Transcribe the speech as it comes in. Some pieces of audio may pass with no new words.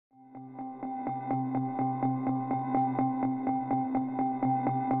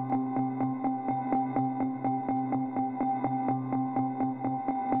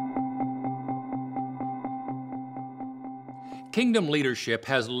Kingdom leadership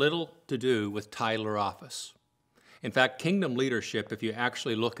has little to do with title or office. In fact, kingdom leadership, if you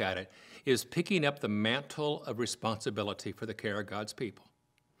actually look at it, is picking up the mantle of responsibility for the care of God's people.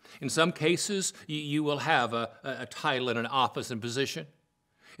 In some cases, you will have a title and an office and position.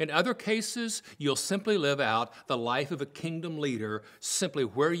 In other cases, you'll simply live out the life of a kingdom leader simply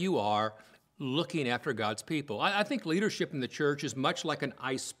where you are, looking after God's people. I think leadership in the church is much like an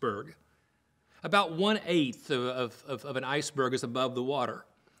iceberg. About 1/8 of an iceberg is above the water,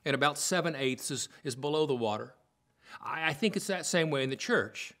 and about 7/8 is below the water. I think it's that same way in the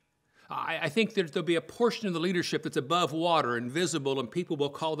church. I think that there'll be a portion of the leadership that's above water and visible, and people will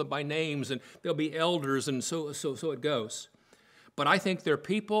call them by names, and there'll be elders, and so it goes. But I think there are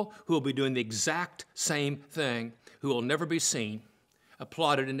people who will be doing the exact same thing, who will never be seen,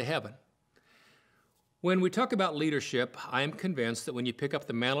 applauded into heaven. When we talk about leadership, I am convinced that when you pick up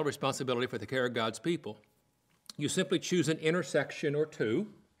the mantle of responsibility for the care of God's people, you simply choose an intersection or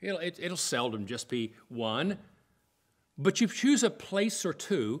two. It'll seldom just be one. But you choose a place or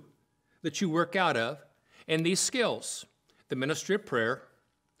two that you work out of, and these skills, the ministry of prayer,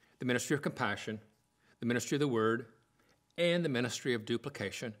 the ministry of compassion, the ministry of the word, and the ministry of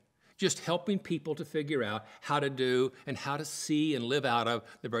duplication, just helping people to figure out how to do and how to see and live out of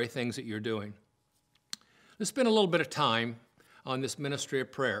the very things that you're doing. Let's spend a little bit of time on this ministry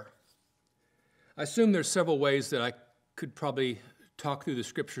of prayer. I assume there's several ways that I could probably talk through the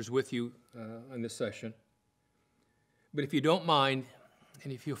scriptures with you in this session. But if you don't mind,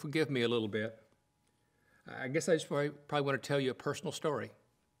 and if you'll forgive me a little bit, I guess I just probably want to tell you a personal story.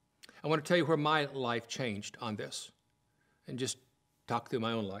 I want to tell you where my life changed on this, and just talk through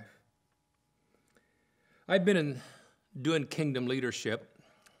my own life. I've been doing kingdom leadership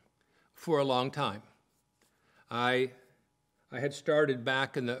for a long time. I had started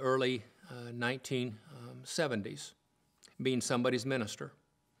back in the early 1970s, being somebody's minister,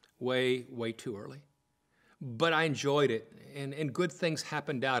 way too early. But I enjoyed it, and good things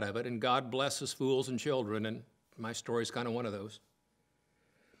happened out of it, and God blesses fools and children, and my story is kind of one of those.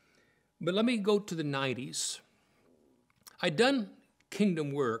 But let me go to the 90s. I'd done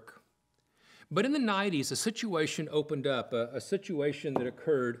kingdom work, but in the 90s, a situation opened up, a situation that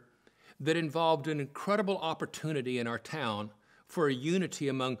occurred that involved an incredible opportunity in our town for a unity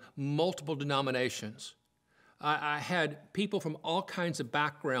among multiple denominations. I had people from all kinds of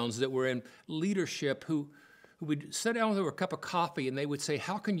backgrounds that were in leadership who would sit down over a cup of coffee and they would say,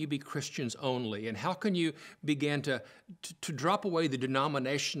 how can you be Christians only? And how can you begin to drop away the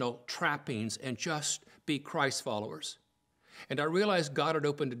denominational trappings and just be Christ followers? And I realized God had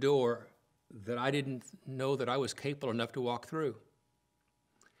opened a door that I didn't know that I was capable enough to walk through.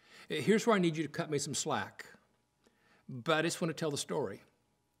 Here's where I need you to cut me some slack, but I just want to tell the story.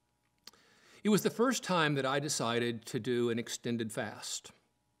 It was the first time that I decided to do an extended fast.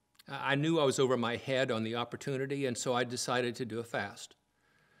 I knew I was over my head on the opportunity, and so I decided to do a fast.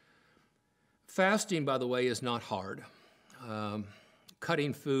 Fasting, by the way, is not hard.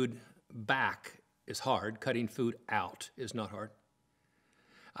 Cutting food back is hard. Cutting food out is not hard.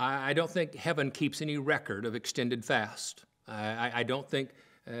 I don't think heaven keeps any record of extended fast. I don't think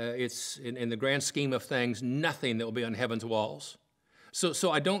it's, in the grand scheme of things, nothing that will be on heaven's walls.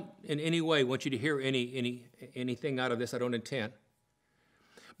 So I don't in any way want you to hear anything out of this I don't intend.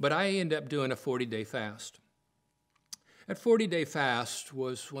 But I end up doing a 40-day fast. That 40-day fast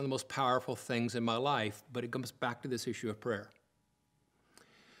was one of the most powerful things in my life, but it comes back to this issue of prayer.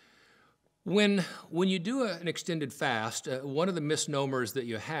 When you do an extended fast, one of the misnomers that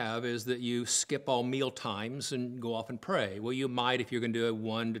you have is that you skip all meal times and go off and pray. Well, you might if you're going to do a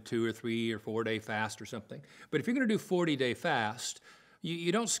 1 to 2 or 3 or 4-day fast or something. But if you're going to do 40-day fast,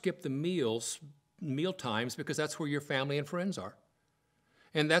 you don't skip the meal times, because that's where your family and friends are.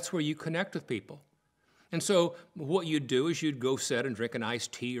 And that's where you connect with people. And so what you'd do is you'd go sit and drink an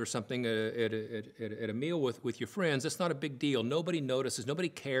iced tea or something at a meal with your friends. It's not a big deal. Nobody notices. Nobody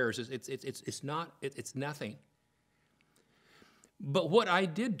cares. It's nothing. But what I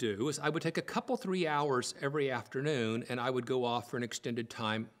did do is I would take a couple, 3 hours every afternoon, and I would go off for an extended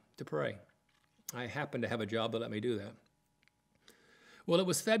time to pray. I happened to have a job that let me do that. Well, it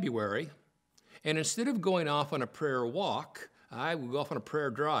was February, and instead of going off on a prayer walk, I would go off on a prayer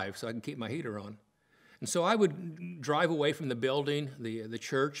drive so I can keep my heater on. And so I would drive away from the building, the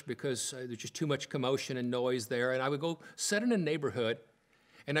church, because there's just too much commotion and noise there. And I would go sit in a neighborhood,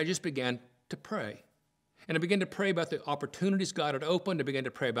 and I just began to pray. And I began to pray about the opportunities God had opened. I began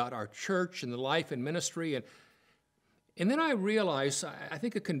to pray about our church and the life and ministry. And then I realized, I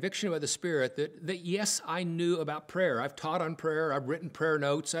think a conviction by the Spirit, that yes, I knew about prayer. I've taught on prayer. I've written prayer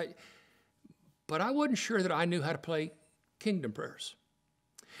notes. But I wasn't sure that I knew how to kingdom prayers.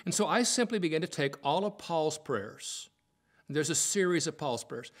 And so I simply began to take all of Paul's prayers. There's a series of Paul's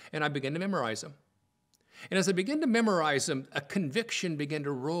prayers, and I began to memorize them. And as I began to memorize them, a conviction began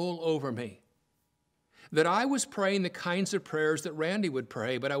to roll over me that I was praying the kinds of prayers that Randy would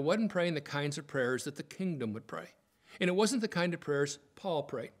pray, but I wasn't praying the kinds of prayers that the kingdom would pray. And it wasn't the kind of prayers Paul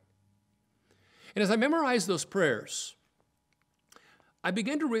prayed. And as I memorized those prayers, I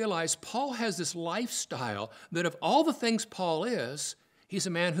began to realize Paul has this lifestyle that of all the things Paul is, he's a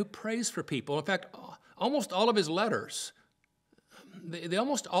man who prays for people. In fact, almost all of his letters, they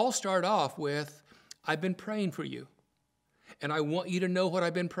almost all start off with, I've been praying for you, and I want you to know what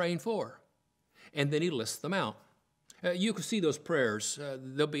I've been praying for. And then he lists them out. You can see those prayers.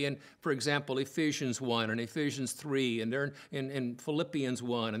 They'll be in, for example, Ephesians 1 and Ephesians 3, and they're in Philippians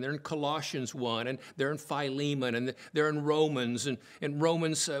 1, and they're in Colossians 1, and they're in Philemon, and they're in Romans. And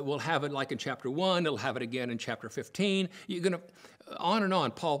Romans will have it like in chapter 1. It'll have it again in chapter 15. You're going to, on and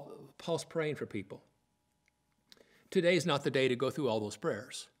on, Paul's praying for people. Today's not the day to go through all those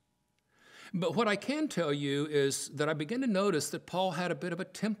prayers. But what I can tell you is that I began to notice that Paul had a bit of a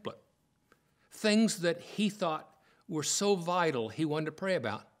template. Things that he thought were so vital he wanted to pray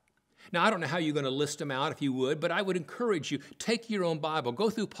about. Now, I don't know how you're going to list them out if you would, but I would encourage you, take your own Bible, go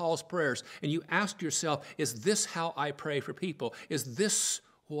through Paul's prayers, and you ask yourself, is this how I pray for people? Is this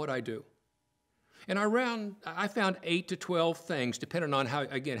what I do? And I found 8 to 12 things, depending on how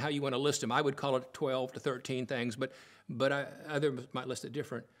you want to list them. I would call it 12 to 13 things, but others might list it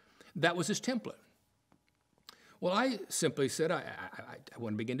different. That was his template. Well, I simply said, I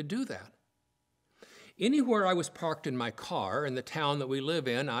want to begin to do that. Anywhere I was parked in my car in the town that we live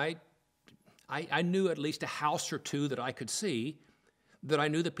in, I knew at least a house or two that I could see, that I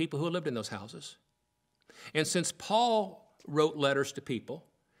knew the people who lived in those houses. And since Paul wrote letters to people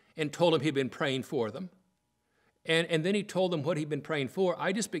and told them he'd been praying for them, and then he told them what he'd been praying for,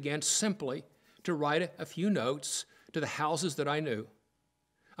 I just began simply to write a few notes to the houses that I knew.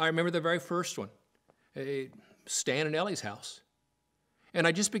 I remember the very first one, Stan and Ellie's house. And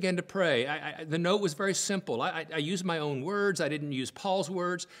I just began to pray. The note was very simple. I used my own words. I didn't use Paul's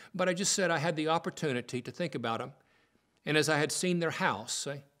words, but I just said I had the opportunity to think about them. And as I had seen their house,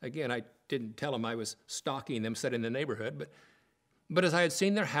 again, I didn't tell them I was stalking them, set in the neighborhood, but as I had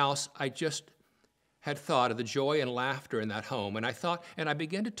seen their house, I just had thought of the joy and laughter in that home. And I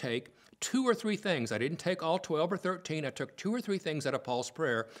began to take 2 or 3 things. I didn't take all 12 or 13. I took 2 or 3 things out of Paul's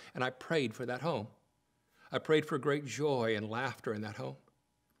prayer, and I prayed for that home. I prayed for great joy and laughter in that home.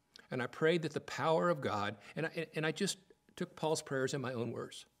 And I prayed that the power of God, and I just took Paul's prayers in my own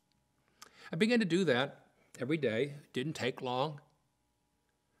words. I began to do that every day. It didn't take long.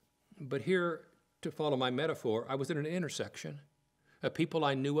 But here, to follow my metaphor, I was at an intersection of people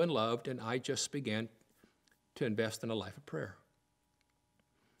I knew and loved, and I just began to invest in a life of prayer.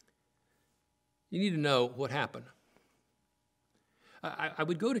 You need to know what happened. I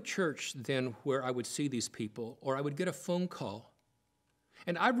would go to church then where I would see these people, or I would get a phone call.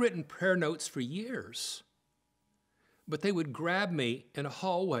 And I've written prayer notes for years, but they would grab me in a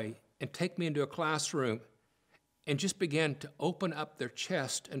hallway and take me into a classroom and just began to open up their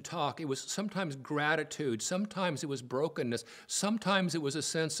chest and talk. It was sometimes gratitude, sometimes it was brokenness, sometimes it was a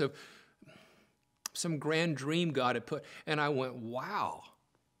sense of some grand dream God had put. And I went, wow,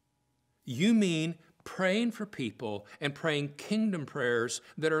 you mean praying for people and praying kingdom prayers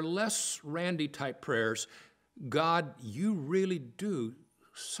that are less Randy-type prayers, God, you really do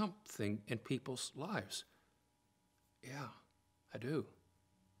something in people's lives. Yeah, I do.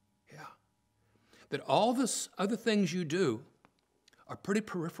 Yeah. That all this other things you do are pretty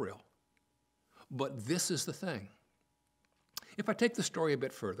peripheral, but this is the thing. If I take the story a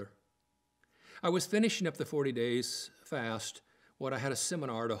bit further, I was finishing up the 40 days fast when I had a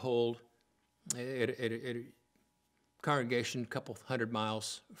seminar to hold at a congregation a couple 100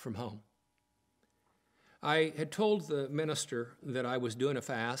 miles from home. I had told the minister that I was doing a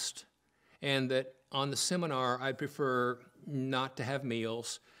fast and that on the seminar I'd prefer not to have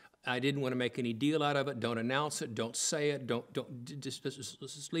meals. I didn't want to make any deal out of it. Don't announce it. Don't say it.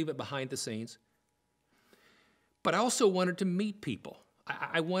 Just leave it behind the scenes. But I also wanted to meet people.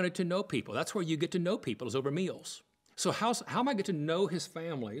 I wanted to know people. That's where you get to know people, is over meals. So how am I going to know his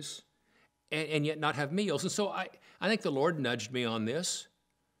families and yet not have meals? And so I think the Lord nudged me on this.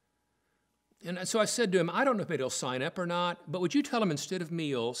 And so I said to him, I don't know if maybe he'll sign up or not, but would you tell him instead of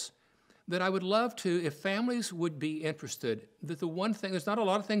meals that I would love to, if families would be interested, that the one thing, there's not a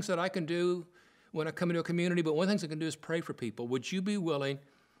lot of things that I can do when I come into a community, but one of the things I can do is pray for people. Would you be willing,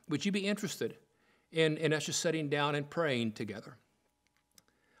 would you be interested in us just sitting down and praying together?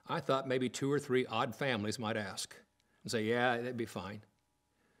 I thought maybe 2 or 3 odd families might ask. and say, yeah, that'd be fine.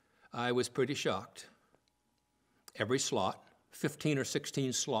 I was pretty shocked. Every slot, 15 or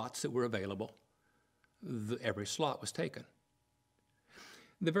 16 slots that were available, every slot was taken.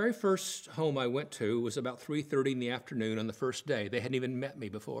 The very first home I went to was about 3:30 in the afternoon on the first day. They hadn't even met me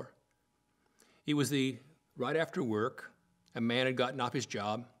before. It was right after work. A man had gotten off his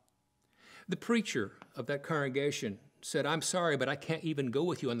job. The preacher of that congregation said, I'm sorry, but I can't even go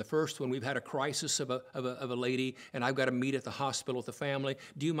with you on the first one. We've had a crisis of a lady, and I've got to meet at the hospital with the family.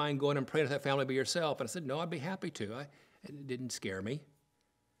 Do you mind going and praying with that family by yourself? And I said, no, I'd be happy to. It didn't scare me.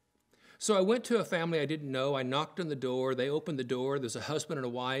 So I went to a family I didn't know. I knocked on the door. They opened the door. There's a husband and a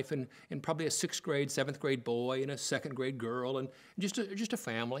wife and probably a 6th grade, 7th grade boy and a 2nd grade girl and just a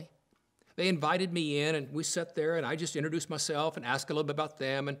family. They invited me in, and we sat there, and I just introduced myself and asked a little bit about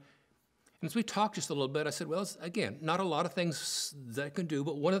them. And as we talked just a little bit, I said, well, again, not a lot of things that I can do,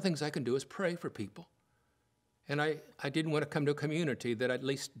 but one of the things I can do is pray for people. And I didn't want to come to a community that at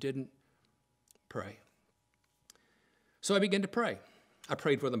least didn't pray. So I began to pray. I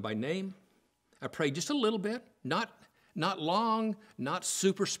prayed for them by name. I prayed just a little bit, not long, not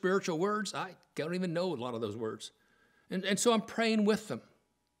super spiritual words. I don't even know a lot of those words. And so I'm praying with them.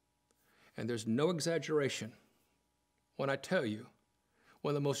 And there's no exaggeration when I tell you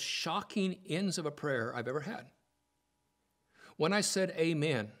one of the most shocking ends of a prayer I've ever had. When I said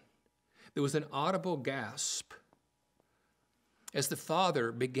amen, there was an audible gasp as the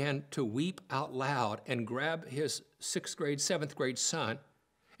father began to weep out loud and grab his 6th grade, 7th grade son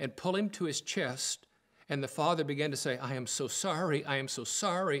and pull him to his chest. And the father began to say, I am so sorry, I am so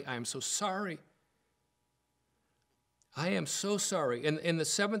sorry, I am so sorry. I am so sorry. And the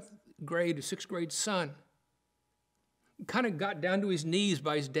 7th grade, 6th grade son kind of got down to his knees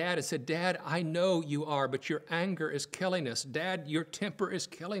by his dad and said, Dad, I know you are, but your anger is killing us. Dad, your temper is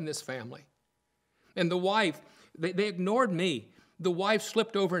killing this family. And the wife, they ignored me. The wife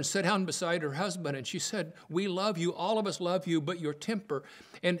slipped over and sat down beside her husband, and she said, we love you, all of us love you, but your temper.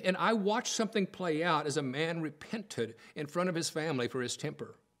 And I watched something play out as a man repented in front of his family for his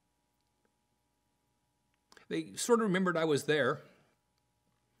temper. They sort of remembered I was there.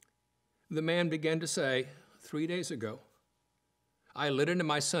 The man began to say, 3 days ago, I lit into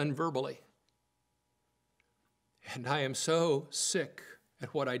my son verbally, and I am so sick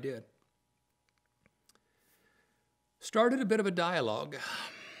at what I did. Started a bit of a dialogue.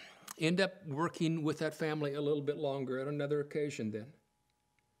 Ended up working with that family a little bit longer at another occasion then.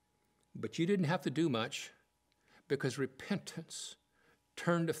 But you didn't have to do much because repentance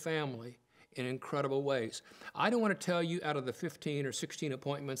turned a family in incredible ways. I don't want to tell you out of the 15 or 16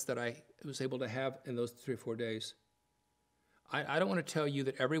 appointments that I was able to have in those 3 or 4 days. I don't want to tell you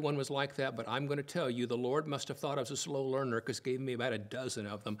that everyone was like that, but I'm going to tell you the Lord must have thought I was a slow learner because He gave me about a dozen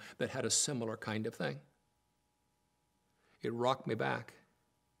of them that had a similar kind of thing. It rocked me back.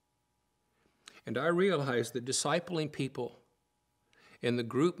 And I realized that discipling people in the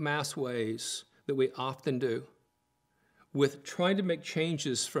group mass ways that we often do, with trying to make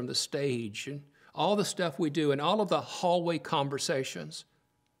changes from the stage and all the stuff we do and all of the hallway conversations.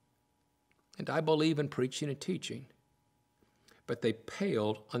 And I believe in preaching and teaching, but they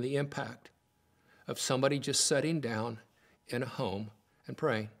paled on the impact of somebody just sitting down in a home and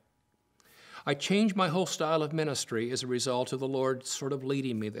praying. I changed my whole style of ministry as a result of the Lord sort of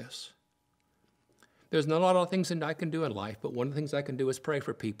leading me this. There's not a lot of things that I can do in life, but one of the things I can do is pray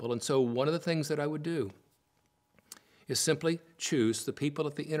for people. And so one of the things that I would do is simply choose the people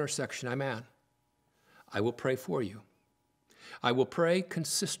at the intersection I'm at. I will pray for you. I will pray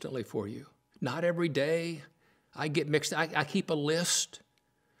consistently for you. Not every day. I get mixed. I keep a list.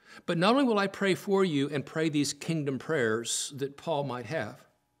 But not only will I pray for you and pray these kingdom prayers that Paul might have,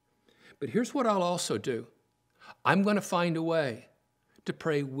 but here's what I'll also do. I'm going to find a way to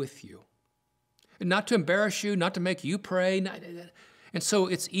pray with you. And not to embarrass you, not to make you pray. And so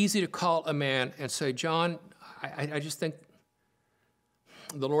it's easy to call a man and say, John, I just think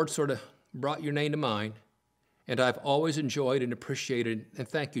the Lord sort of brought your name to mind, and I've always enjoyed and appreciated, and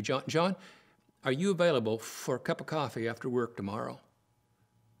thank you, John. John, are you available for a cup of coffee after work tomorrow?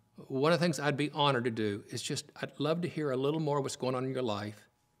 One of the things I'd be honored to do is I'd love to hear a little more of what's going on in your life,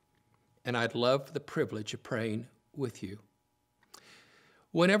 and I'd love the privilege of praying with you.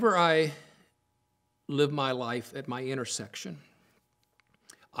 Whenever I live my life at my intersection,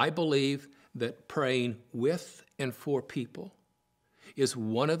 I believe that praying with and for people is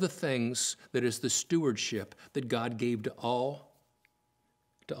one of the things that is the stewardship that God gave to all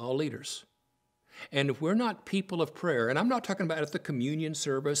leaders. And if we're not people of prayer, and I'm not talking about at the communion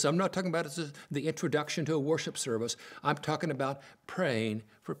service, I'm not talking about as the introduction to a worship service, I'm talking about praying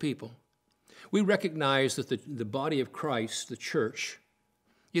for people. We recognize that the body of Christ, the church,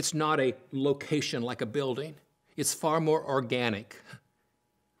 it's not a location like a building. It's far more organic.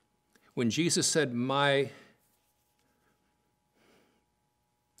 When Jesus said, my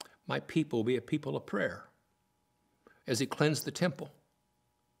people will be a people of prayer, as he cleansed the temple,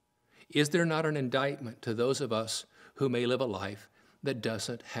 is there not an indictment to those of us who may live a life that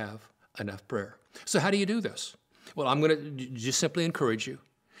doesn't have enough prayer? So how do you do this? Well, I'm going to just simply encourage you.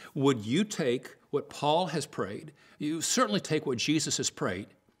 Would you take what Paul has prayed? You certainly take what Jesus has prayed,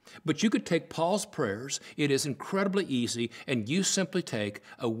 but you could take Paul's prayers. It is incredibly easy, and you simply take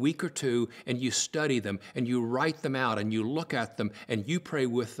a week or two and you study them and you write them out and you look at them and you pray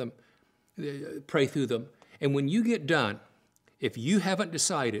with them, pray through them. And when you get done, if you haven't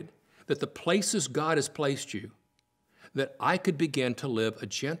decided that the places God has placed you, that I could begin to live a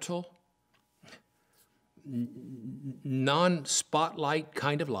gentle, non-spotlight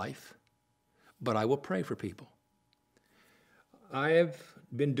kind of life, but I will pray for people. I have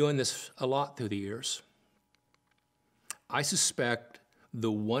been doing this a lot through the years. I suspect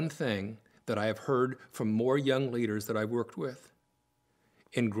the one thing that I have heard from more young leaders that I've worked with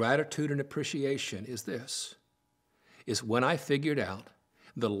in gratitude and appreciation is this, is when I figured out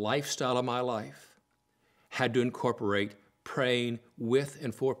the lifestyle of my life had to incorporate praying with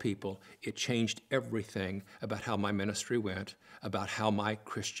and for people, it changed everything about how my ministry went, about how my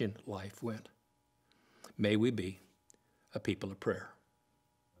Christian life went. May we be a people of prayer.